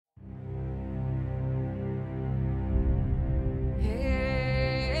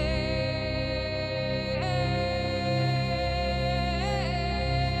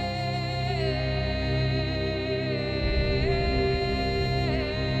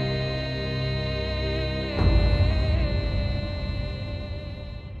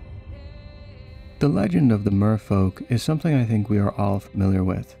The legend of the merfolk is something I think we are all familiar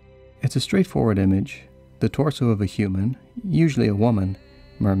with. It's a straightforward image, the torso of a human, usually a woman,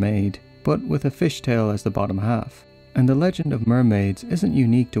 mermaid, but with a fishtail as the bottom half. And the legend of mermaids isn't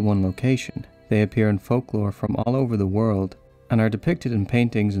unique to one location. They appear in folklore from all over the world and are depicted in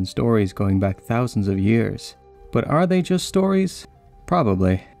paintings and stories going back thousands of years. But are they just stories?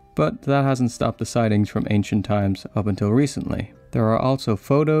 Probably. But that hasn't stopped the sightings from ancient times up until recently. There are also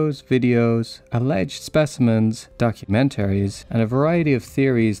photos, videos, alleged specimens, documentaries, and a variety of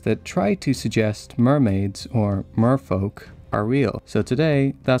theories that try to suggest mermaids, or merfolk, are real. So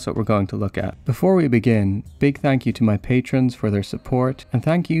today, that's what we're going to look at. Before we begin, big thank you to my patrons for their support, and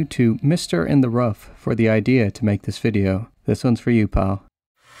thank you to Mr. in the Rough for the idea to make this video. This one's for you, pal.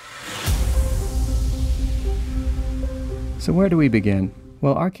 So where do we begin?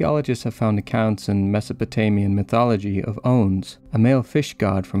 Well, archaeologists have found accounts in Mesopotamian mythology of Ons, a male fish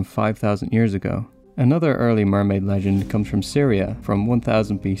god from 5,000 years ago. Another early mermaid legend comes from Syria from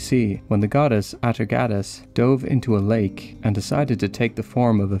 1000 BC, when the goddess Atargatis dove into a lake and decided to take the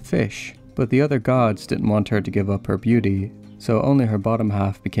form of a fish. But the other gods didn't want her to give up her beauty, so only her bottom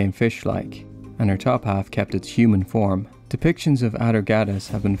half became fish-like, and her top half kept its human form. Depictions of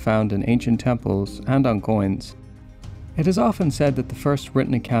Atargatis have been found in ancient temples and on coins. It is often said that the first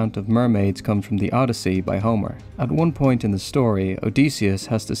written account of mermaids comes from the Odyssey by Homer. At one point in the story, Odysseus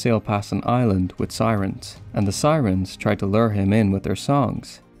has to sail past an island with sirens, and the sirens try to lure him in with their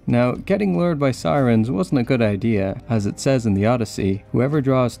songs. Now, getting lured by sirens wasn't a good idea, as it says in the Odyssey, whoever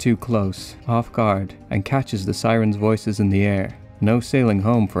draws too close, off guard, and catches the sirens' voices in the air, no sailing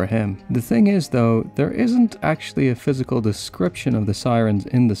home for him. The thing is though, there isn't actually a physical description of the sirens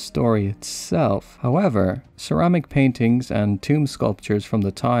in the story itself. However, ceramic paintings and tomb sculptures from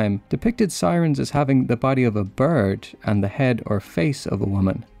the time depicted sirens as having the body of a bird and the head or face of a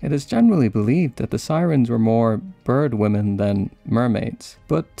woman. It is generally believed that the sirens were more bird women than mermaids.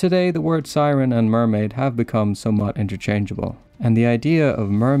 But today the word siren and mermaid have become somewhat interchangeable, and the idea of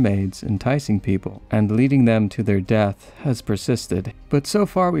mermaids enticing people and leading them to their death has persisted. But so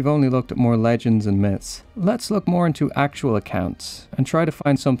far we've only looked at more legends and myths. Let's look more into actual accounts and try to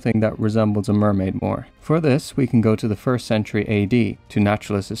find something that resembles a mermaid more. For this, we can go to the 1st century AD, to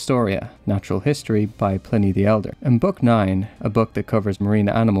Naturalis Historia, Natural History by Pliny the Elder. In Book 9, a book that covers marine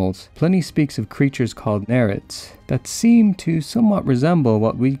animals, Pliny speaks of creatures called Nereids that seem to somewhat resemble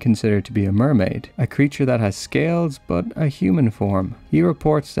what we consider to be a mermaid, a creature that has scales but a human form. He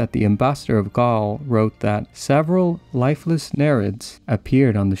reports that the ambassador of Gaul wrote that several lifeless Nereids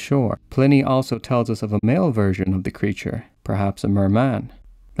appeared on the shore. Pliny also tells us of a male version of the creature, perhaps a merman,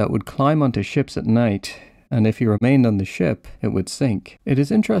 that would climb onto ships at night, and if he remained on the ship, it would sink. It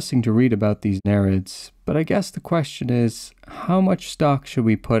is interesting to read about these Nereids, but I guess the question is, how much stock should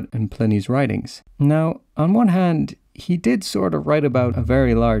we put in Pliny's writings? Now, on one hand, he did sort of write about a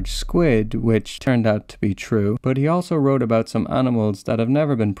very large squid, which turned out to be true, but he also wrote about some animals that have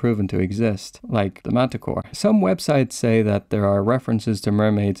never been proven to exist, like the manticore. Some websites say that there are references to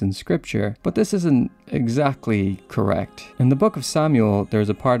mermaids in scripture, but this isn't exactly correct. In the book of Samuel, there's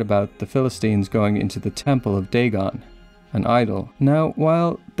a part about the Philistines going into the temple of Dagon, an idol. Now,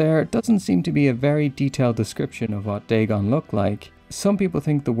 while there doesn't seem to be a very detailed description of what Dagon looked like, some people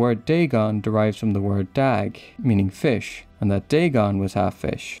think the word Dagon derives from the word dag, meaning fish, and that Dagon was half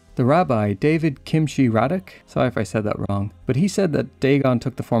fish. The rabbi, David Kimchi Radek, sorry if I said that wrong, but he said that Dagon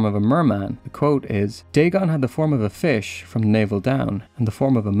took the form of a merman. The quote is, "Dagon had the form of a fish from the navel down, and the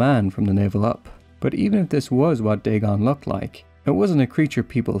form of a man from the navel up." But even if this was what Dagon looked like, it wasn't a creature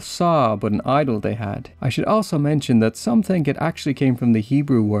people saw, but an idol they had. I should also mention that some think it actually came from the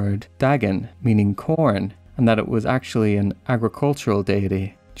Hebrew word dagon, meaning corn, and that it was actually an agricultural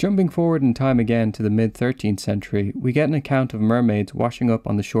deity. Jumping forward in time again to the mid-13th century, we get an account of mermaids washing up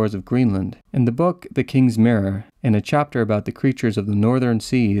on the shores of Greenland. In the book The King's Mirror, in a chapter about the creatures of the northern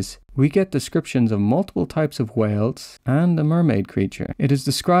seas, we get descriptions of multiple types of whales and a mermaid creature. It is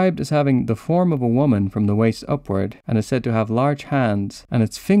described as having the form of a woman from the waist upward, and is said to have large hands, and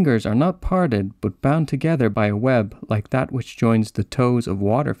its fingers are not parted but bound together by a web like that which joins the toes of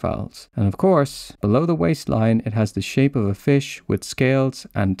waterfowls. And of course, below the waistline it has the shape of a fish with scales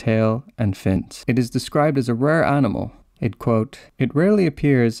and tail and fins. It is described as a rare animal. It, quote, "It rarely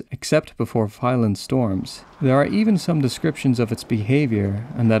appears except before violent storms. There are even some descriptions of its behavior,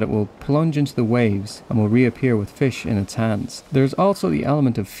 and that it will plunge into the waves and will reappear with fish in its hands. There is also the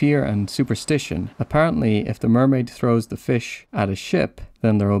element of fear and superstition. Apparently, if the mermaid throws the fish at a ship,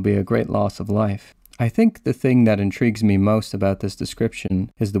 then there will be a great loss of life." I think the thing that intrigues me most about this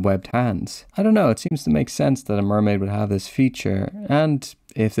description is the webbed hands. I don't know, it seems to make sense that a mermaid would have this feature, and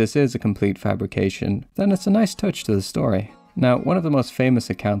if this is a complete fabrication, then it's a nice touch to the story. Now, one of the most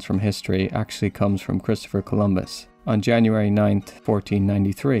famous accounts from history actually comes from Christopher Columbus. On January 9th,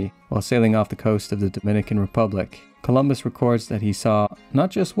 1493, while sailing off the coast of the Dominican Republic, Columbus records that he saw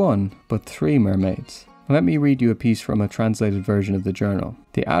not just one, but 3 mermaids. Let me read you a piece from a translated version of the journal.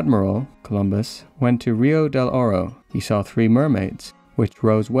 The Admiral, Columbus, went to Rio del Oro. He saw 3 mermaids, which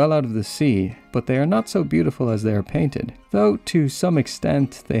rose well out of the sea, but they are not so beautiful as they are painted. Though to some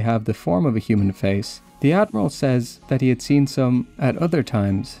extent they have the form of a human face, the Admiral says that he had seen some at other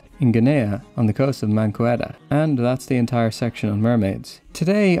times in Guinea on the coast of Manquehue, and that's the entire section on mermaids.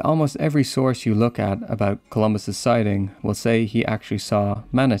 Today, almost every source you look at about Columbus's sighting will say he actually saw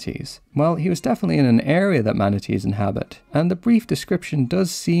manatees. Well, he was definitely in an area that manatees inhabit, and the brief description does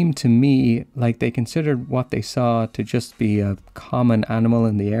seem to me like they considered what they saw to just be a common animal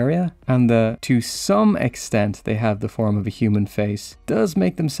in the area, and to some extent they have the form of a human face does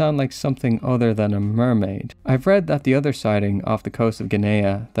make them sound like something other than a mermaid. I've read that the other sighting off the coast of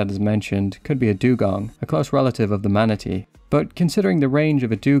Guinea that is mentioned could be a dugong, a close relative of the manatee. But considering the range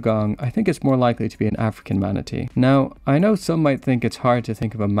of a dugong, I think it's more likely to be an African manatee. Now, I know some might think it's hard to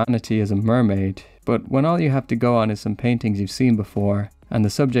think of a manatee as a mermaid, but when all you have to go on is some paintings you've seen before, and the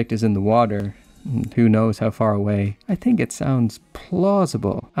subject is in the water, who knows how far away, I think it sounds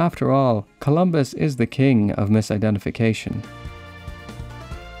plausible. After all, Columbus is the king of misidentification.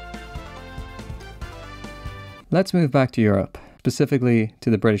 Let's move back to Europe, specifically to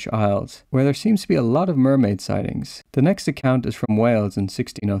the British Isles, where there seems to be a lot of mermaid sightings. The next account is from Wales in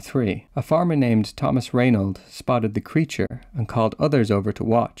 1603. A farmer named Thomas Reynold spotted the creature and called others over to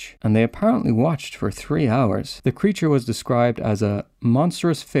watch, and they apparently watched for 3 hours. The creature was described as a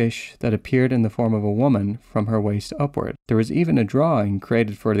monstrous fish that appeared in the form of a woman from her waist upward. There was even a drawing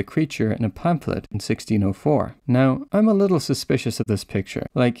created for the creature in a pamphlet in 1604. Now, I'm a little suspicious of this picture.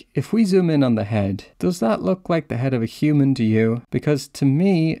 Like, if we zoom in on the head, does that look like the head of a human to you? Because to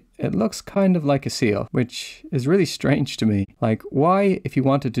me, it looks kind of like a seal, which is really strange to me. Like, why, if you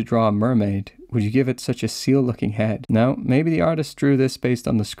wanted to draw a mermaid, would you give it such a seal-looking head? Now, maybe the artist drew this based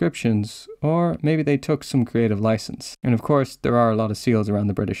on descriptions, or maybe they took some creative license. And of course, there are a lot of seals around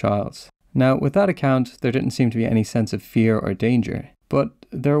the British Isles. Now, with that account, there didn't seem to be any sense of fear or danger, but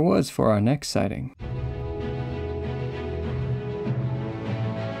there was for our next sighting.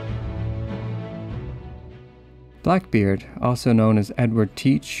 Blackbeard, also known as Edward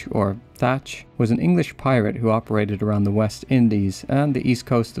Teach or Thatch, was an English pirate who operated around the West Indies and the east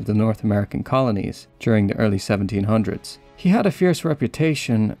coast of the North American colonies during the early 1700s. He had a fierce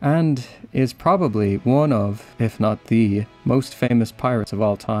reputation and is probably one of, if not the, most famous pirates of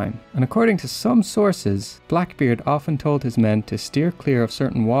all time. And according to some sources, Blackbeard often told his men to steer clear of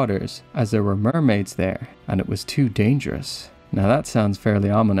certain waters as there were mermaids there and it was too dangerous. Now that sounds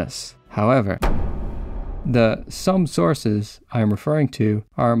fairly ominous. However, the some sources I am referring to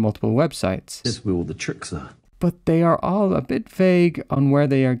are multiple websites. This is where all the tricks are. But they are all a bit vague on where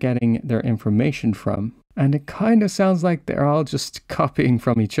they are getting their information from. And it kind of sounds like they're all just copying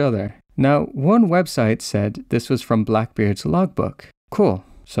from each other. Now, one website said this was from Blackbeard's logbook. Cool.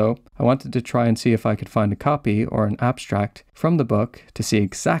 So I wanted to try and see if I could find a copy or an abstract from the book to see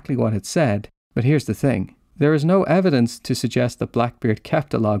exactly what it said. But here's the thing. There is no evidence to suggest that Blackbeard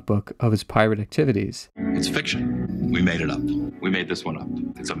kept a logbook of his pirate activities. It's fiction. We made it up. We made this one up.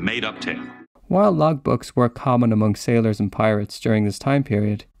 It's a made-up tale. While logbooks were common among sailors and pirates during this time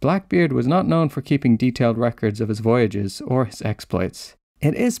period, Blackbeard was not known for keeping detailed records of his voyages or his exploits.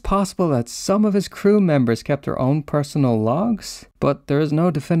 It is possible that some of his crew members kept their own personal logs, but there is no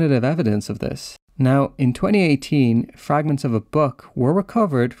definitive evidence of this. Now, in 2018, fragments of a book were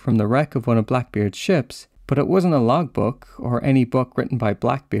recovered from the wreck of one of Blackbeard's ships, but it wasn't a logbook or any book written by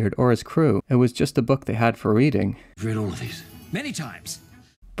Blackbeard or his crew. It was just a book they had for reading. I've read all of these. Many times.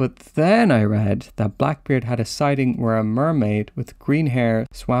 But then I read that Blackbeard had a sighting where a mermaid with green hair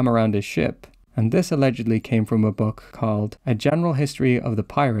swam around his ship. And this allegedly came from a book called A General History of the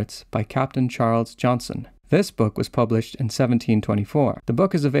Pirates by Captain Charles Johnson. This book was published in 1724. The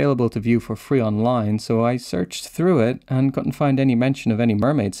book is available to view for free online, so I searched through it and couldn't find any mention of any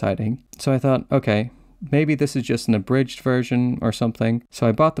mermaid sighting. So I thought, okay, maybe this is just an abridged version or something. So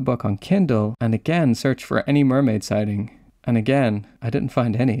I bought the book on Kindle and again searched for any mermaid sighting. And again, I didn't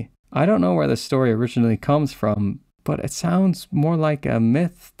find any. I don't know where the story originally comes from, but it sounds more like a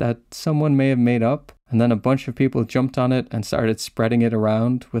myth that someone may have made up, and then a bunch of people jumped on it and started spreading it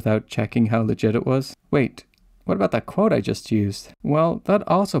around without checking how legit it was. Wait, What about that quote I just used? Well, that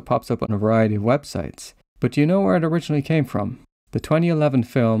also pops up on a variety of websites. But do you know where it originally came from? The 2011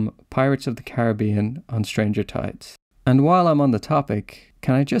 film Pirates of the Caribbean on Stranger Tides. And while I'm on the topic,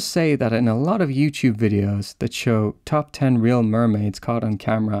 can I just say that in a lot of YouTube videos that show top 10 real mermaids caught on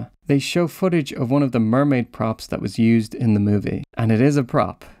camera, they show footage of one of the mermaid props that was used in the movie. And it is a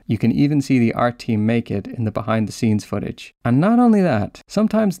prop. You can even see the art team make it in the behind the scenes footage. And not only that,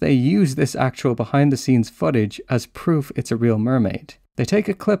 sometimes they use this actual behind the scenes footage as proof it's a real mermaid. They take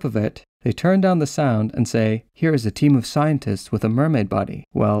a clip of it, they turn down the sound and say, here is a team of scientists with a mermaid body.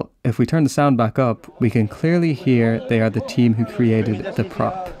 Well, if we turn the sound back up, we can clearly hear they are the team who created the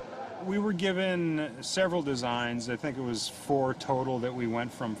prop. We were given several designs. I think it was 4 total that we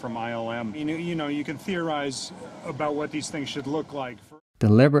went from ILM. You know, you can theorize about what these things should look like.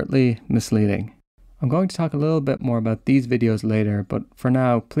 Deliberately misleading. I'm going to talk a little bit more about these videos later, but for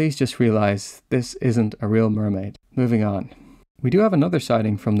now, please just realize this isn't a real mermaid. Moving on. We do have another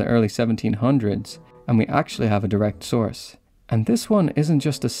sighting from the early 1700s, and we actually have a direct source. And this one isn't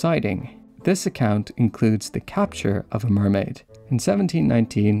just a sighting. This account includes the capture of a mermaid. In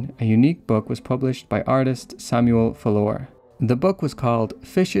 1719, a unique book was published by artist Samuel Fuller. The book was called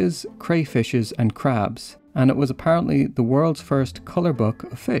Fishes, Crayfishes and Crabs, and it was apparently the world's first colour book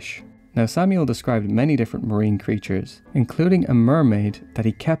of fish. Now Samuel described many different marine creatures, including a mermaid that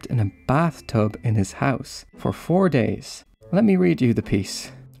he kept in a bathtub in his house for 4 days. Let me read you the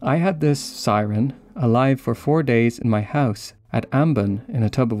piece. I had this siren alive for 4 days in my house at Ambon in a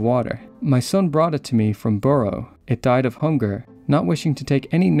tub of water. My son brought it to me from Burrow. It died of hunger, not wishing to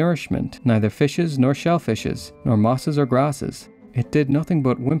take any nourishment, neither fishes nor shellfishes, nor mosses or grasses. It did nothing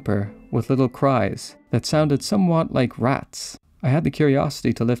but whimper with little cries that sounded somewhat like rats. I had the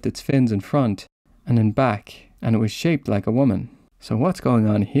curiosity to lift its fins in front and in back, and it was shaped like a woman. So what's going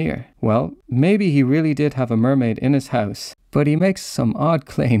on here? Well, maybe he really did have a mermaid in his house, but he makes some odd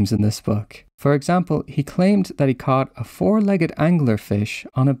claims in this book. For example, he claimed that he caught a 4-legged anglerfish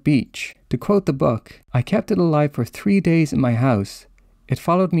on a beach. To quote the book, I kept it alive for 3 days in my house. It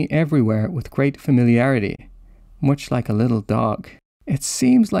followed me everywhere with great familiarity, much like a little dog. It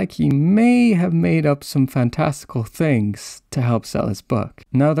seems like he may have made up some fantastical things to help sell his book.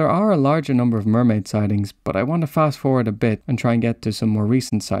 Now there are a larger number of mermaid sightings, but I want to fast forward a bit and try and get to some more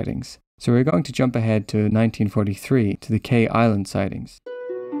recent sightings. So we're going to jump ahead to 1943 to the Kei Island sightings.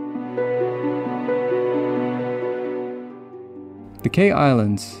 The Kei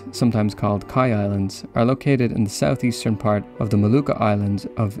Islands, sometimes called Kei Islands, are located in the southeastern part of the Molucca Islands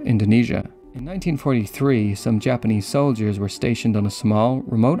of Indonesia. In 1943, some Japanese soldiers were stationed on a small,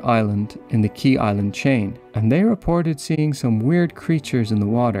 remote island in the Kei Island chain, and they reported seeing some weird creatures in the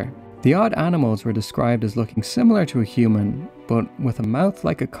water. The odd animals were described as looking similar to a human, but with a mouth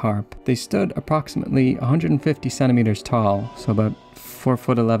like a carp. They stood approximately 150 centimeters tall, so about 4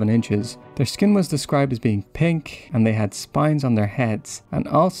 foot 11 inches. Their skin was described as being pink, and they had spines on their heads, and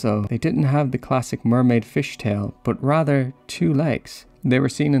also they didn't have the classic mermaid fishtail, but rather 2 legs. They were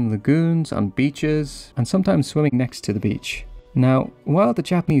seen in lagoons, on beaches, and sometimes swimming next to the beach. Now, while the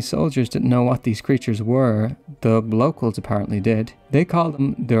Japanese soldiers didn't know what these creatures were, the locals apparently did. They called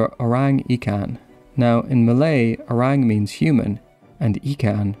them the orang ikan. Now, in Malay, orang means human, and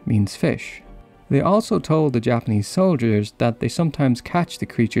ikan means fish. They also told the Japanese soldiers that they sometimes catch the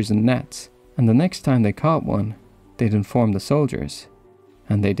creatures in nets, and the next time they caught one, they'd inform the soldiers.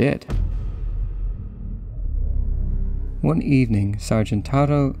 And they did. One evening, Sergeant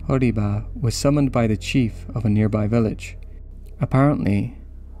Taro Horiba was summoned by the chief of a nearby village. Apparently,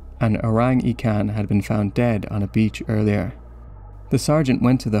 an orang ikan had been found dead on a beach earlier. The sergeant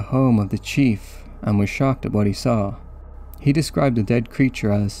went to the home of the chief and was shocked at what he saw. He described the dead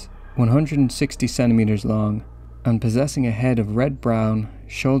creature as 160 centimeters long and possessing a head of red-brown,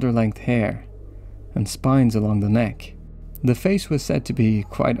 shoulder-length hair and spines along the neck. The face was said to be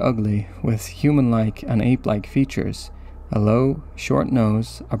quite ugly, with human-like and ape-like features. A low, short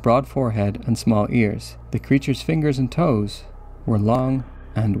nose, a broad forehead, and small ears. The creature's fingers and toes were long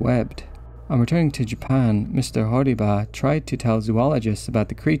and webbed. On returning to Japan, Mr. Horiba tried to tell zoologists about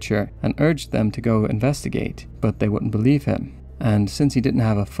the creature and urged them to go investigate, but they wouldn't believe him. And since he didn't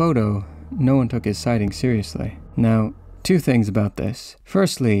have a photo, no one took his sighting seriously. Now, 2 things about this.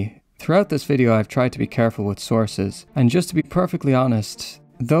 Firstly, throughout this video I've tried to be careful with sources, and just to be perfectly honest,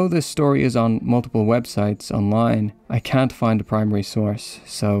 though this story is on multiple websites online, I can't find a primary source,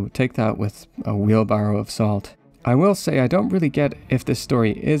 so take that with a wheelbarrow of salt. I will say I don't really get, if this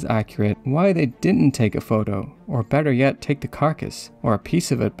story is accurate, why they didn't take a photo, or better yet, take the carcass, or a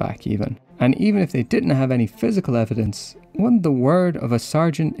piece of it back even. And even if they didn't have any physical evidence, wouldn't the word of a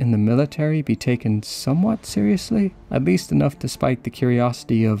sergeant in the military be taken somewhat seriously? At least enough to spike the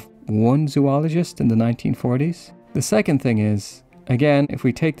curiosity of one zoologist in the 1940s? The second thing is, again, if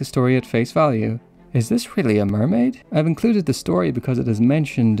we take the story at face value, is this really a mermaid? I've included the story because it is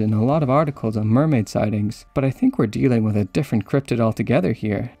mentioned in a lot of articles on mermaid sightings, but I think we're dealing with a different cryptid altogether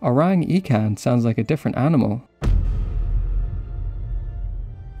here. Orang-utan sounds like a different animal.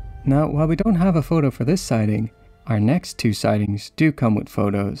 Now, while we don't have a photo for this sighting, our next two sightings do come with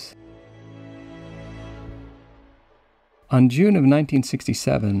photos. On June of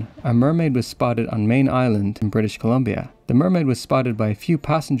 1967, a mermaid was spotted on Main Island in British Columbia. The mermaid was spotted by a few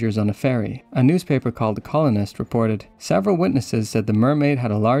passengers on a ferry. A newspaper called The Colonist reported, "Several witnesses said the mermaid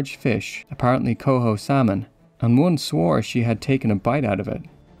had a large fish, apparently coho salmon, and one swore she had taken a bite out of it."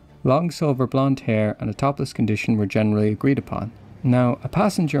 Long silver blonde hair and a topless condition were generally agreed upon. Now, a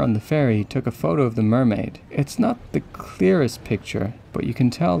passenger on the ferry took a photo of the mermaid. It's not the clearest picture, but you can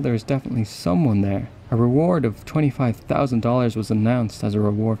tell there's definitely someone there. A reward of $25,000 was announced as a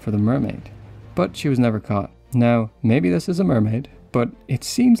reward for the mermaid, but she was never caught. Now, maybe this is a mermaid, but it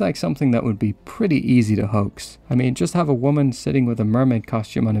seems like something that would be pretty easy to hoax. I mean, just have a woman sitting with a mermaid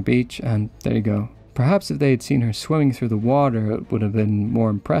costume on a beach and there you go. Perhaps if they had seen her swimming through the water, it would have been more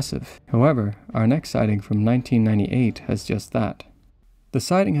impressive. However, our next sighting from 1998 has just that. The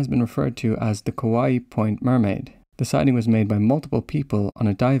sighting has been referred to as the Kauai Point Mermaid. The sighting was made by multiple people on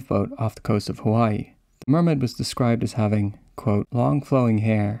a dive boat off the coast of Hawaii. The mermaid was described as having, quote, long flowing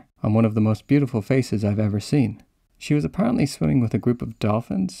hair and one of the most beautiful faces I've ever seen. She was apparently swimming with a group of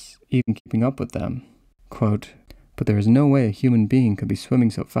dolphins, even keeping up with them. Quote, but there is no way a human being could be swimming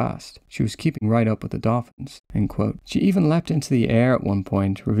so fast. She was keeping right up with the dolphins, end quote. She even leapt into the air at one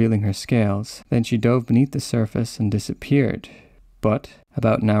point, revealing her scales. Then she dove beneath the surface and disappeared. But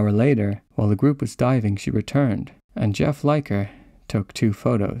about an hour later, while the group was diving, she returned, and Jeff Leiker took 2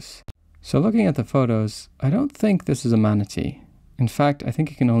 photos. So looking at the photos, I don't think this is a manatee. In fact, I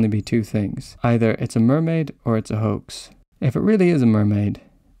think it can only be 2 things. Either it's a mermaid or it's a hoax. If it really is a mermaid,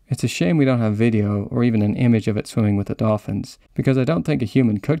 it's a shame we don't have video or even an image of it swimming with the dolphins, because I don't think a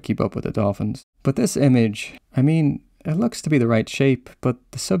human could keep up with the dolphins. But this image, I mean, it looks to be the right shape, but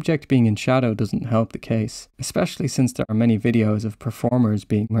the subject being in shadow doesn't help the case, especially since there are many videos of performers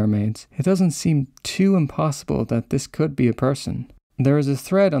being mermaids. It doesn't seem too impossible that this could be a person. There is a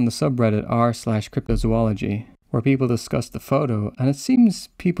thread on the subreddit r/cryptozoology where people discuss the photo, and it seems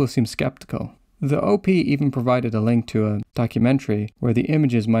people seem skeptical. The OP even provided a link to a documentary where the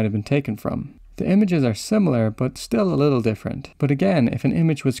images might have been taken from. The images are similar, but still a little different. But again, if an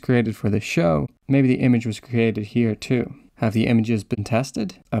image was created for this show, maybe the image was created here too. Have the images been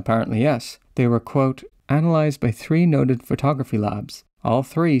tested? Apparently yes. They were, quote, analyzed by 3 noted photography labs. All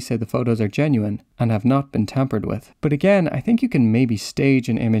 3 say the photos are genuine and have not been tampered with. But again, I think you can maybe stage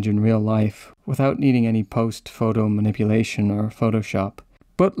an image in real life without needing any post-photo manipulation or Photoshop.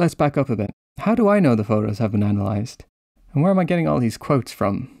 But let's back up a bit. How do I know the photos have been analyzed? And where am I getting all these quotes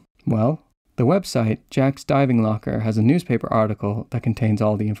from? Well, the website Jack's Diving Locker has a newspaper article that contains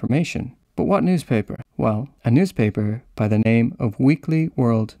all the information. But what newspaper? Well, a newspaper by the name of Weekly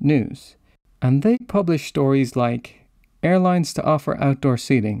World News. And they publish stories like airlines to offer outdoor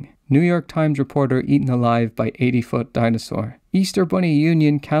seating, New York Times reporter eaten alive by 80-foot dinosaur, Easter Bunny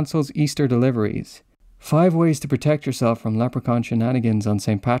Union cancels Easter deliveries, 5 ways to protect yourself from leprechaun shenanigans on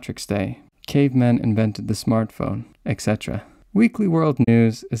St. Patrick's Day, cavemen invented the smartphone, etc. Weekly World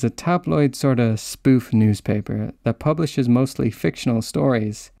News is a tabloid sorta spoof newspaper that publishes mostly fictional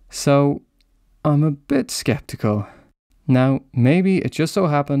stories, so I'm a bit skeptical. Now, maybe it just so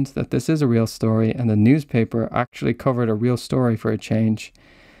happened that this is a real story and the newspaper actually covered a real story for a change,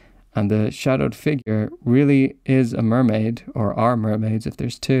 and the shadowed figure really is a mermaid, or are mermaids if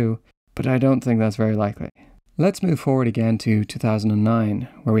there's 2, but I don't think that's very likely. Let's move forward again to 2009,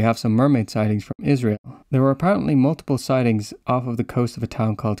 where we have some mermaid sightings from Israel. There were apparently multiple sightings off of the coast of a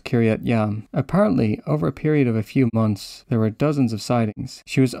town called Kiryat Yam. Apparently, over a period of a few months, there were dozens of sightings.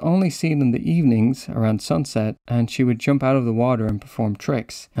 She was only seen in the evenings around sunset, and she would jump out of the water and perform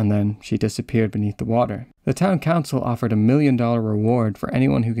tricks, and then she disappeared beneath the water. The town council offered $1 million reward for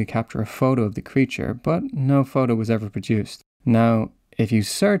anyone who could capture a photo of the creature, but no photo was ever produced. Now, if you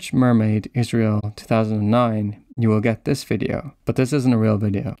search Mermaid Israel 2009, you will get this video, but this isn't a real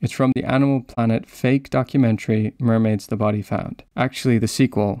video. It's from the Animal Planet fake documentary Mermaids the Body Found. Actually, the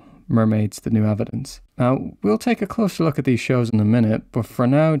sequel, Mermaids the New Evidence. Now, we'll take a closer look at these shows in a minute, but for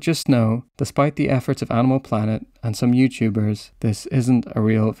now, just know, despite the efforts of Animal Planet and some YouTubers, this isn't a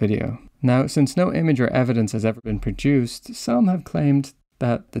real video. Now, since no image or evidence has ever been produced, some have claimed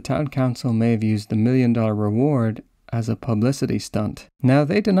that the town council may have used the $1 million reward as a publicity stunt. Now,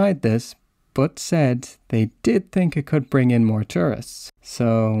 they denied this, but said they did think it could bring in more tourists.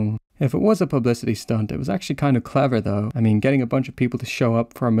 So if it was a publicity stunt, it was actually kind of clever though. I mean, getting a bunch of people to show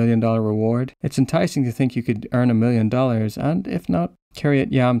up for $1 million reward, it's enticing to think you could earn $1 million, and if not,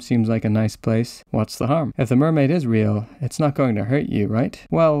 Kiryat Yam seems like a nice place. What's the harm? If the mermaid is real, it's not going to hurt you, right?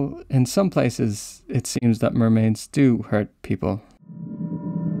 Well, in some places, it seems that mermaids do hurt people.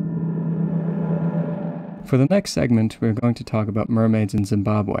 For the next segment, we're going to talk about mermaids in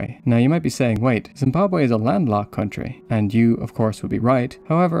Zimbabwe. Now you might be saying, wait, Zimbabwe is a landlocked country, and you, of course, would be right.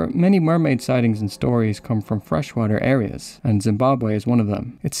 However, many mermaid sightings and stories come from freshwater areas, and Zimbabwe is one of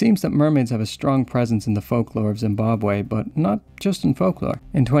them. It seems that mermaids have a strong presence in the folklore of Zimbabwe, but not just in folklore.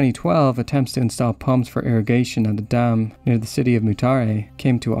 In 2012, attempts to install pumps for irrigation at a dam near the city of Mutare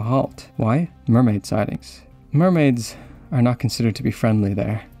came to a halt. Why? Mermaid sightings. Mermaids are not considered to be friendly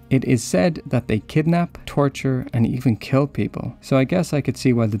there. It is said that they kidnap, torture, and even kill people. So I guess I could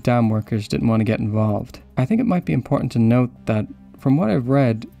see why the dam workers didn't want to get involved. I think it might be important to note that, from what I've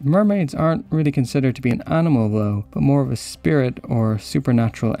read, mermaids aren't really considered to be an animal though, but more of a spirit or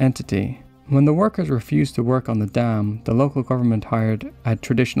supernatural entity. When the workers refused to work on the dam, the local government hired a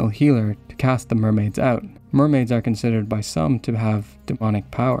traditional healer to cast the mermaids out. Mermaids are considered by some to have demonic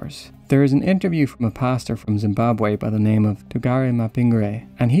powers. There is an interview from a pastor from Zimbabwe by the name of Tugare Mapingire,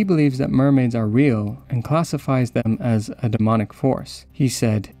 and he believes that mermaids are real and classifies them as a demonic force. He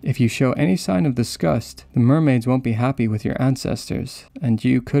said, if you show any sign of disgust, the mermaids won't be happy with your ancestors, and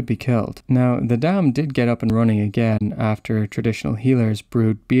you could be killed. Now, the dam did get up and running again after traditional healers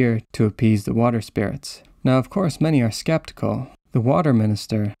brewed beer to appease the water spirits. Now, of course, many are skeptical. The water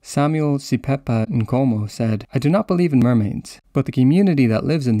minister, Samuel Sipepa Nkomo, said, I do not believe in mermaids, but the community that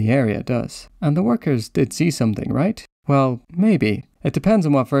lives in the area does. And the workers did see something, right? Well, maybe. It depends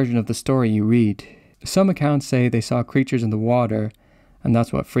on what version of the story you read. Some accounts say they saw creatures in the water, and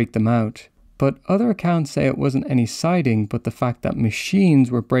that's what freaked them out. But other accounts say it wasn't any sighting, but the fact that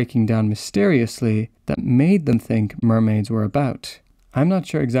machines were breaking down mysteriously that made them think mermaids were about. I'm not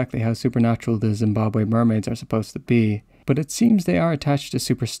sure exactly how supernatural the Zimbabwe mermaids are supposed to be, but it seems they are attached to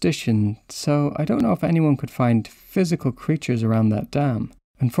superstition, so I don't know if anyone could find physical creatures around that dam.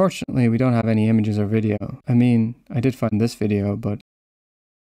 Unfortunately, we don't have any images or video. I mean, I did find this video, but...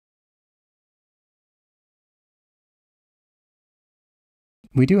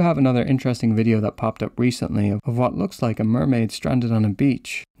 We do have another interesting video that popped up recently of what looks like a mermaid stranded on a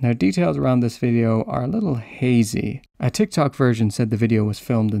beach. Now, details around this video are a little hazy. A TikTok version said the video was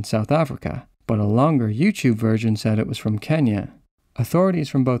filmed in South Africa, but a longer YouTube version said it was from Kenya. Authorities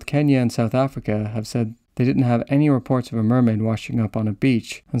from both Kenya and South Africa have said they didn't have any reports of a mermaid washing up on a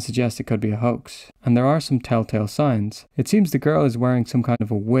beach and suggest it could be a hoax. And there are some telltale signs. It seems the girl is wearing some kind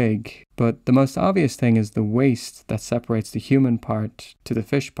of a wig, but the most obvious thing is the waist that separates the human part to the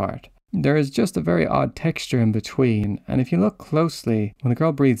fish part. There is just a very odd texture in between, and if you look closely, when the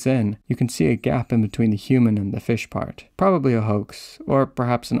girl breathes in, you can see a gap in between the human and the fish part. Probably a hoax, or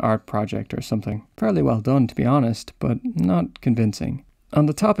perhaps an art project or something. Fairly well done, to be honest, but not convincing. On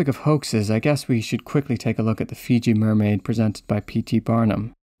the topic of hoaxes, I guess we should quickly take a look at the Fiji Mermaid presented by P.T.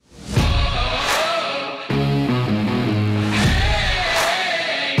 Barnum.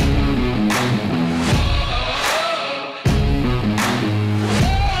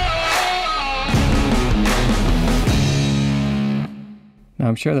 Now,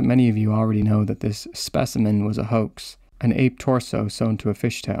 I'm sure that many of you already know that this specimen was a hoax, an ape torso sewn to a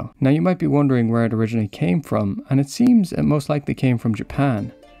fishtail. Now, you might be wondering where it originally came from, and it seems it most likely came from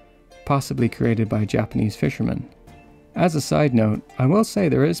Japan, possibly created by a Japanese fisherman. As a side note, I will say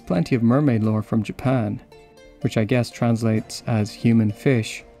there is plenty of mermaid lore from Japan, which I guess translates as human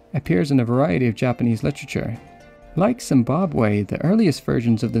fish, appears in a variety of Japanese literature. Like Zimbabwe, the earliest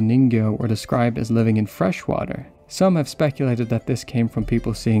versions of the Ningyo were described as living in freshwater. Some have speculated that this came from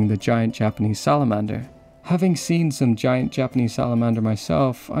people seeing the giant Japanese salamander. Having seen some giant Japanese salamander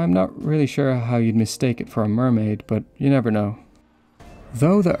myself, I'm not really sure how you'd mistake it for a mermaid, but you never know.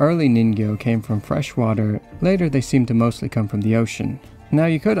 Though the early Ningyo came from freshwater, later they seem to mostly come from the ocean. Now,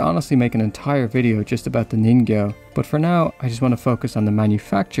 you could honestly make an entire video just about the Ningyo, but for now I just want to focus on the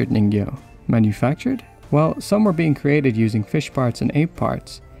manufactured Ningyo. Manufactured? Well, some were being created using fish parts and ape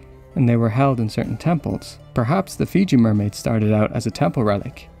parts, and they were held in certain temples. Perhaps the Fiji Mermaid started out as a temple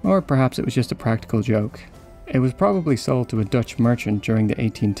relic, or perhaps it was just a practical joke. It was probably sold to a Dutch merchant during the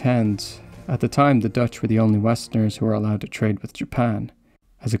 1810s. At the time, the Dutch were the only Westerners who were allowed to trade with Japan.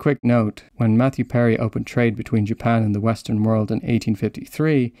 As a quick note, when Matthew Perry opened trade between Japan and the Western world in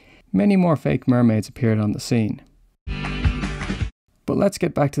 1853, many more fake mermaids appeared on the scene. But let's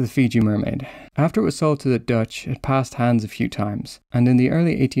get back to the Fiji Mermaid. After it was sold to the Dutch, it passed hands a few times, and in the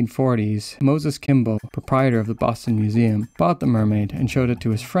early 1840s, Moses Kimball, proprietor of the Boston Museum, bought the mermaid and showed it to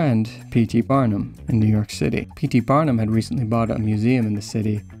his friend, P.T. Barnum, in New York City. P.T. Barnum had recently bought a museum in the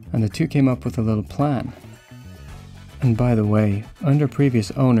city, and the two came up with a little plan. And by the way, under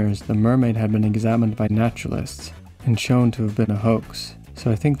previous owners, the mermaid had been examined by naturalists and shown to have been a hoax, so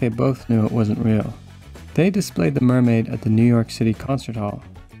I think they both knew it wasn't real. They displayed the mermaid at the New York City Concert Hall.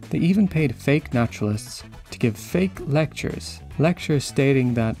 They even paid fake naturalists to give fake lectures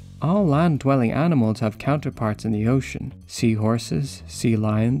stating that all land-dwelling animals have counterparts in the ocean, seahorses, sea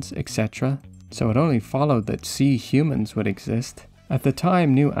lions, etc. So it only followed that sea humans would exist. At the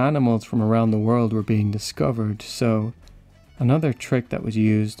time, new animals from around the world were being discovered, so another trick that was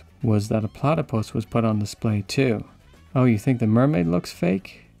used was that a platypus was put on display too. Oh, you think the mermaid looks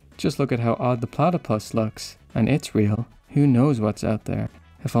fake? Just look at how odd the platypus looks, and it's real. Who knows what's out there?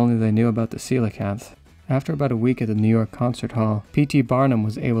 If only they knew about the coelacanth. After about a week at the New York Concert Hall, P.T. Barnum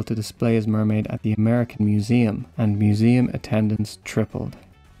was able to display his mermaid at the American Museum, and museum attendance tripled.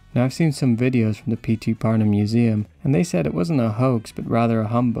 Now I've seen some videos from the P.T. Barnum Museum, and they said it wasn't a hoax but rather a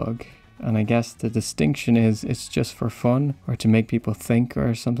humbug. And I guess the distinction is it's just for fun, or to make people think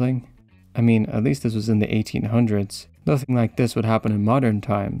or something. I mean, at least this was in the 1800s. Nothing like this would happen in modern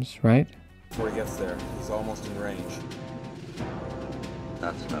times, right? Before he gets there, he's almost in range.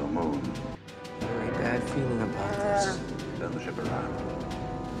 That's no moon. Very bad feeling about this. Turn the ship around.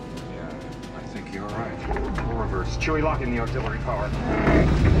 Yeah, I think you're right. We'll reverse. Chewie, lock in the auxiliary power.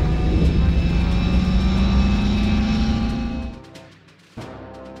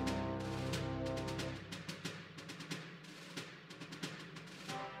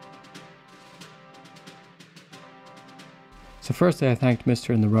 So firstly, I thanked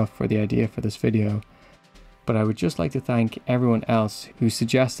Mr. in the Rough for the idea for this video, but I would just like to thank everyone else who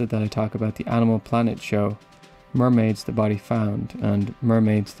suggested that I talk about the Animal Planet show, Mermaids the Body Found, and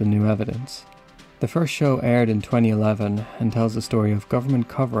Mermaids the New Evidence. The first show aired in 2011 and tells the story of government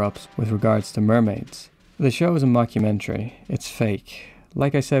cover-ups with regards to mermaids. The show is a mockumentary, it's fake.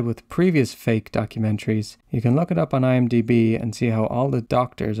 Like I said with previous fake documentaries, you can look it up on IMDb and see how all the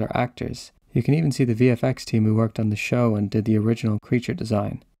doctors are actors. You can even see the VFX team who worked on the show and did the original creature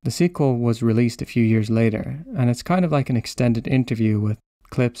design. The sequel was released a few years later, and it's kind of like an extended interview with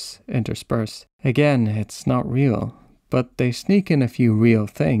clips interspersed. Again, it's not real, but they sneak in a few real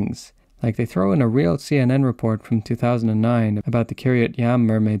things. Like they throw in a real CNN report from 2009 about the Kiryat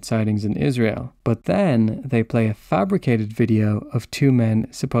Mermaid sightings in Israel. But then they play a fabricated video of two men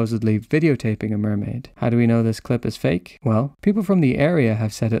supposedly videotaping a mermaid. How do we know this clip is fake? Well, people from the area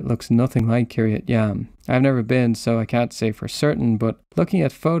have said it looks nothing like Kiryat. I've never been, so I can't say for certain, but looking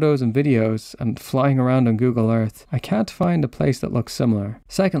at photos and videos and flying around on Google Earth, I can't find a place that looks similar.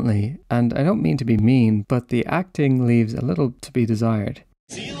 Secondly, and I don't mean to be mean, but the acting leaves a little to be desired.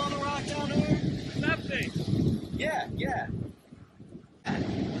 Seal on the rock down there? That thing? Yeah.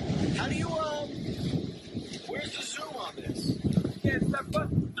 How do you, where's the zoom on this? Yeah, it's that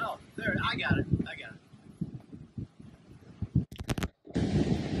button. Oh, there, I got it.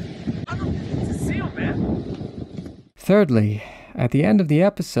 It's a seal, man. Thirdly, at the end of the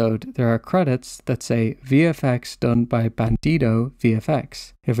episode, there are credits that say VFX done by Bandido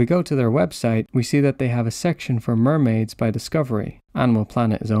VFX. If we go to their website, we see that they have a section for Mermaids by Discovery. Animal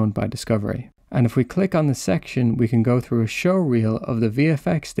Planet is owned by Discovery. And if we click on the section, we can go through a show reel of the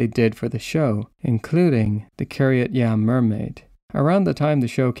VFX they did for the show, including the Kiryat Mermaid. Around the time the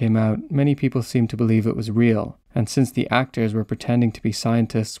show came out, many people seemed to believe it was real, and since the actors were pretending to be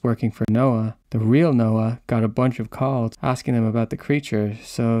scientists working for NOAA, the real NOAA got a bunch of calls asking them about the creature,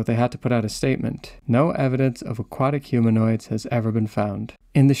 so they had to put out a statement. No evidence of aquatic humanoids has ever been found.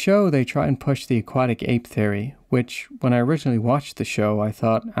 In the show, they try and push the aquatic ape theory, which, when I originally watched the show, I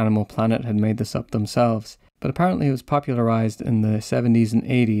thought Animal Planet had made this up themselves, but apparently it was popularized in the 70s and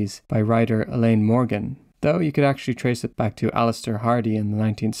 80s by writer Elaine Morgan, though you could actually trace it back to Alistair Hardy in the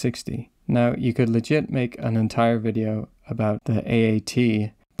 1960s. Now, you could legit make an entire video about the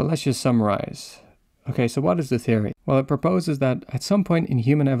AAT, but let's just summarize. Okay, so what is the theory? Well, it proposes that at some point in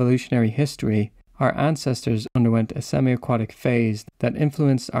human evolutionary history, our ancestors underwent a semi-aquatic phase that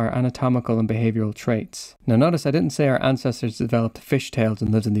influenced our anatomical and behavioral traits. Now notice I didn't say our ancestors developed fishtails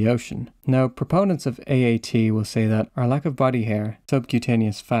and lived in the ocean. Now, proponents of AAT will say that our lack of body hair,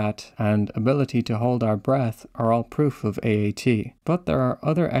 subcutaneous fat, and ability to hold our breath are all proof of AAT. But there are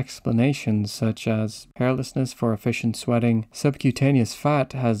other explanations such as hairlessness for efficient sweating. Subcutaneous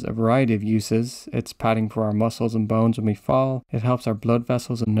fat has a variety of uses. It's padding for our muscles and bones when we fall. It helps our blood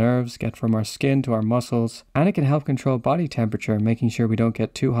vessels and nerves get from our skin to to our muscles, and it can help control body temperature, making sure we don't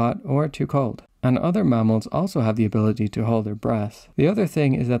get too hot or too cold. And other mammals also have the ability to hold their breath. The other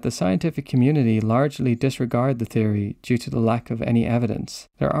thing is that the scientific community largely disregard the theory due to the lack of any evidence.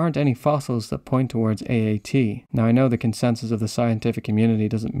 There aren't any fossils that point towards AAT. Now I know the consensus of the scientific community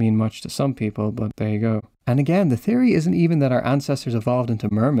doesn't mean much to some people, but there you go. And again, the theory isn't even that our ancestors evolved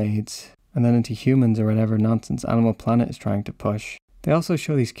into mermaids and then into humans or whatever nonsense Animal Planet is trying to push. They also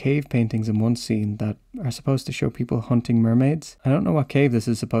show these cave paintings in one scene that are supposed to show people hunting mermaids. I don't know what cave this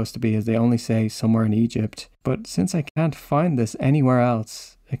is supposed to be, as they only say somewhere in Egypt, but since I can't find this anywhere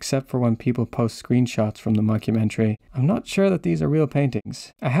else, except for when people post screenshots from the mockumentary, I'm not sure that these are real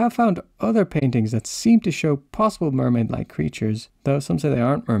paintings. I have found other paintings that seem to show possible mermaid-like creatures, though some say they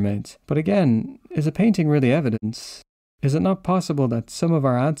aren't mermaids. But again, is a painting really evidence? Is it not possible that some of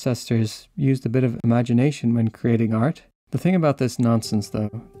our ancestors used a bit of imagination when creating art? The thing about this nonsense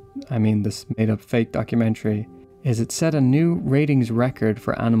though, I mean this made up fake documentary, is it set a new ratings record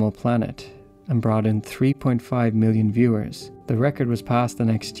for Animal Planet and brought in 3.5 million viewers. The record was passed the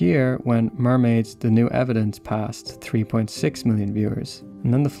next year when Mermaids: The New Evidence passed 3.6 million viewers.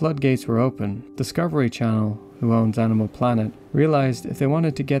 And then the floodgates were open. Discovery Channel, who owns Animal Planet, realized if they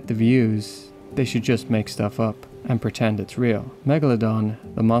wanted to get the views, they should just make stuff up and pretend it's real. Megalodon,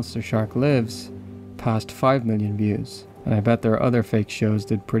 The Monster Shark Lives, passed 5 million views. And I bet their other fake shows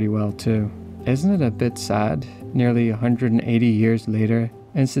did pretty well too. Isn't it a bit sad, nearly 180 years later,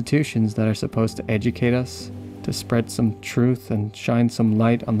 institutions that are supposed to educate us, to spread some truth and shine some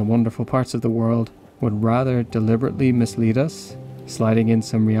light on the wonderful parts of the world, would rather deliberately mislead us, sliding in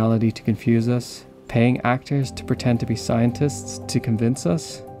some reality to confuse us, paying actors to pretend to be scientists to convince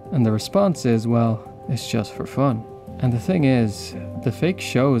us? And the response is, well, it's just for fun. And the thing is, the fake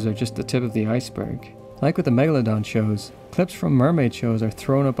shows are just the tip of the iceberg. Like with the Megalodon shows, clips from mermaid shows are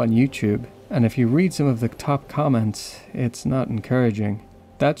thrown up on YouTube, and if you read some of the top comments, it's not encouraging.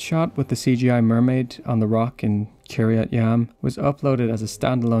 That shot with the CGI mermaid on the rock in Kiryat Yam was uploaded as a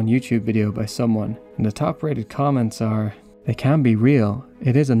standalone YouTube video by someone, and the top rated comments are, "They can be real,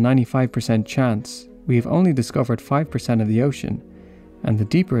 it is a 95% chance, we have only discovered 5% of the ocean, and the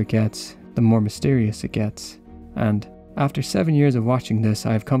deeper it gets, the more mysterious it gets. And after 7 years of watching this,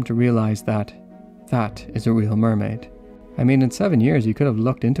 I have come to realize that is a real mermaid." I mean, in 7 years you could have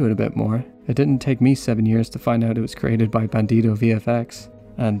looked into it a bit more. It didn't take me 7 years to find out it was created by Bandito VFX.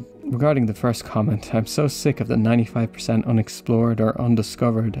 And regarding the first comment, I'm so sick of the 95% unexplored or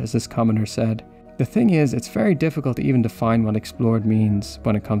undiscovered, as this commenter said. The thing is, it's very difficult to even define what explored means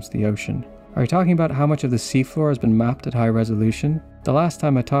when it comes to the ocean. Are you talking about how much of the seafloor has been mapped at high resolution? The last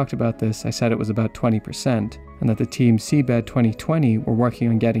time I talked about this, I said it was about 20%, and that the team Seabed 2020 were working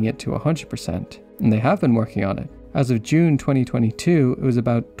on getting it to 100%, and they have been working on it. As of June 2022, it was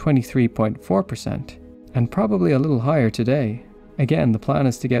about 23.4%, and probably a little higher today. Again, the plan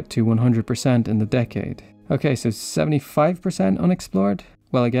is to get to 100% in the decade. Okay, so 75% unexplored?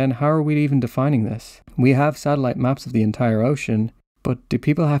 Well again, how are we even defining this? We have satellite maps of the entire ocean, but do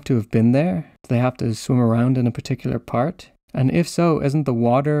people have to have been there? Do they have to swim around in a particular part? And if so, isn't the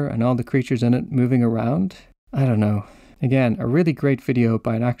water and all the creatures in it moving around? I don't know. Again, a really great video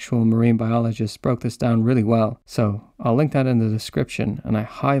by an actual marine biologist broke this down really well, so I'll link that in the description, and I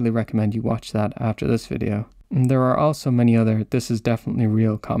highly recommend you watch that after this video. And there are also many other "this is definitely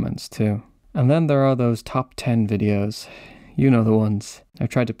real" comments too. And then there are those top 10 videos. You know the ones. I've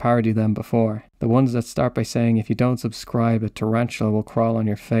tried to parody them before. The ones that start by saying if you don't subscribe, a tarantula will crawl on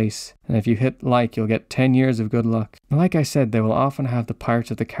your face, and if you hit like, you'll get 10 years of good luck. And like I said, they will often have the Pirates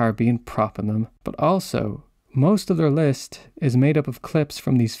of the Caribbean prop in them, but also, most of their list is made up of clips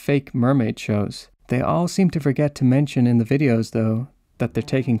from these fake mermaid shows. They all seem to forget to mention in the videos though, that they're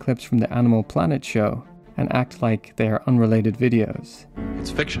taking clips from the Animal Planet show, and act like they are unrelated videos.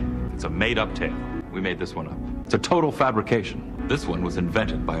 It's fiction. It's a made-up tale. We made this one up. It's a total fabrication. This one was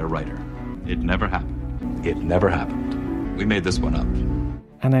invented by a writer. It never happened. It never happened. We made this one up.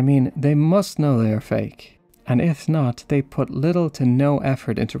 And I mean, they must know they are fake. And if not, they put little to no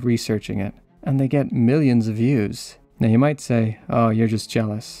effort into researching it. And they get millions of views. Now you might say, oh, you're just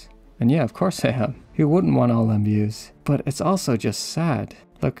jealous. And yeah, of course I am. Who wouldn't want all them views? But it's also just sad.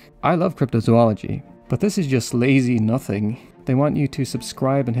 Look, I love cryptozoology, but this is just lazy nothing. They want you to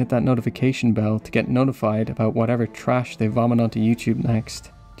subscribe and hit that notification bell to get notified about whatever trash they vomit onto YouTube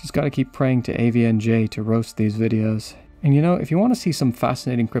next. Just gotta keep praying to AVNJ to roast these videos. And you know, if you want to see some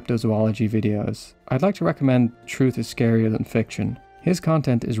fascinating cryptozoology videos, I'd like to recommend Truth is Scarier Than Fiction. His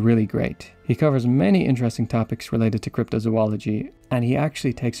content is really great. He covers many interesting topics related to cryptozoology, and he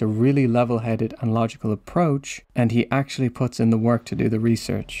actually takes a really level-headed and logical approach, and he actually puts in the work to do the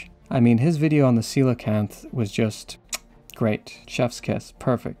research. I mean, his video on the coelacanth was just great. Chef's kiss.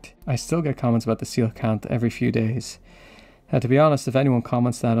 Perfect. I still get comments about the coelacanth every few days. To be honest, if anyone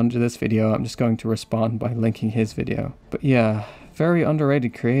comments that under this video, I'm just going to respond by linking his video. But yeah, very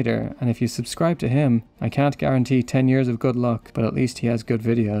underrated creator, and if you subscribe to him, I can't guarantee 10 years of good luck, but at least he has good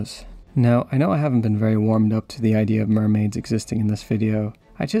videos. Now, I know I haven't been very warmed up to the idea of mermaids existing in this video.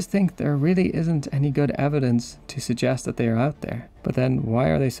 I just think there really isn't any good evidence to suggest that they are out there. But then, why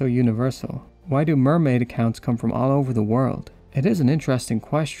are they so universal? Why do mermaid accounts come from all over the world? It is an interesting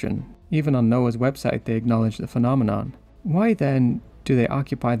question. Even on NOAA's website they acknowledge the phenomenon. Why then do they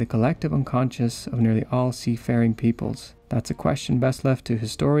occupy the collective unconscious of nearly all seafaring peoples? That's a question best left to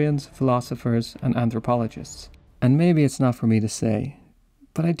historians, philosophers, and anthropologists. And maybe it's not for me to say,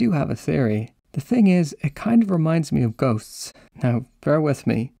 but I do have a theory. The thing is, it kind of reminds me of ghosts. Now, bear with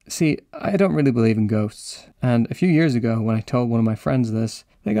me. See, I don't really believe in ghosts. And a few years ago, when I told one of my friends this,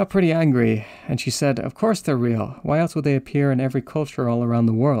 they got pretty angry, and she said, of course they're real. Why else would they appear in every culture all around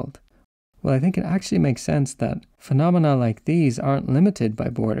the world? Well, I think it actually makes sense that phenomena like these aren't limited by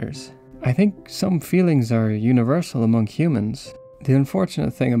borders. I think some feelings are universal among humans. The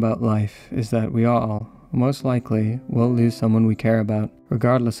unfortunate thing about life is that we all, most likely, will lose someone we care about,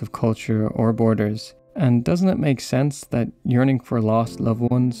 regardless of culture or borders. And doesn't it make sense that yearning for lost loved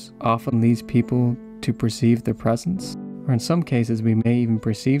ones often leads people to perceive their presence? Or in some cases, we may even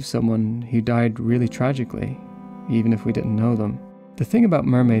perceive someone who died really tragically, even if we didn't know them. The thing about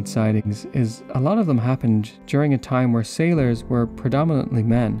mermaid sightings is a lot of them happened during a time where sailors were predominantly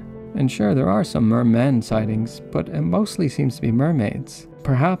men. And sure, there are some mermen sightings, but it mostly seems to be mermaids.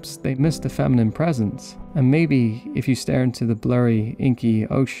 Perhaps they missed a feminine presence, and maybe if you stare into the blurry, inky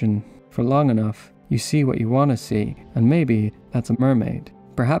ocean for long enough, you see what you want to see, and maybe that's a mermaid.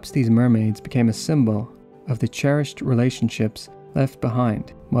 Perhaps these mermaids became a symbol of the cherished relationships left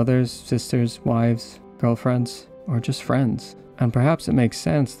behind. Mothers, sisters, wives, girlfriends, or just friends. And perhaps it makes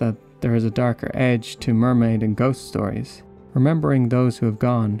sense that there is a darker edge to mermaid and ghost stories. Remembering those who have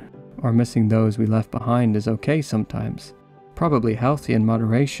gone, or missing those we left behind is okay sometimes. Probably healthy in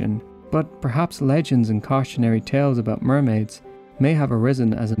moderation, but perhaps legends and cautionary tales about mermaids may have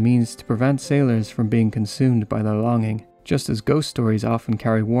arisen as a means to prevent sailors from being consumed by their longing, just as ghost stories often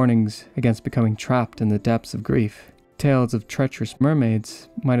carry warnings against becoming trapped in the depths of grief. Tales of treacherous mermaids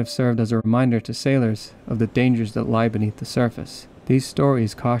might have served as a reminder to sailors of the dangers that lie beneath the surface. These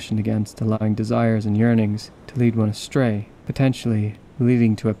stories cautioned against allowing desires and yearnings to lead one astray, potentially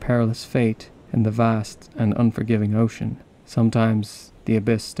leading to a perilous fate in the vast and unforgiving ocean. Sometimes the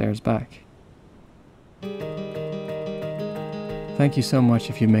abyss stares back. Thank you so much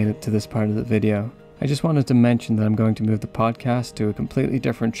if you made it to this part of the video. I just wanted to mention that I'm going to move the podcast to a completely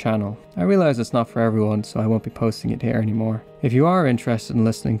different channel. I realize it's not for everyone, so I won't be posting it here anymore. If you are interested in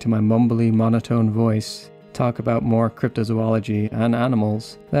listening to my mumbly, monotone voice talk about more cryptozoology and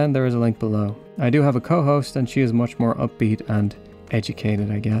animals, then there is a link below. I do have a co-host, and she is much more upbeat and educated,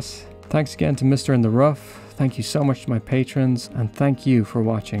 I guess. Thanks again to Mr. in the Rough. Thank you so much to my patrons, and thank you for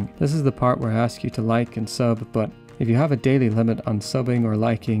watching. This is the part where I ask you to like and sub, but if you have a daily limit on subbing or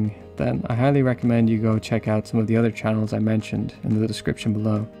liking, then I highly recommend you go check out some of the other channels I mentioned in the description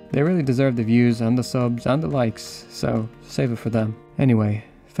below. They really deserve the views and the subs and the likes, so save it for them. Anyway,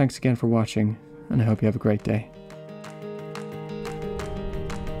 thanks again for watching, and I hope you have a great day.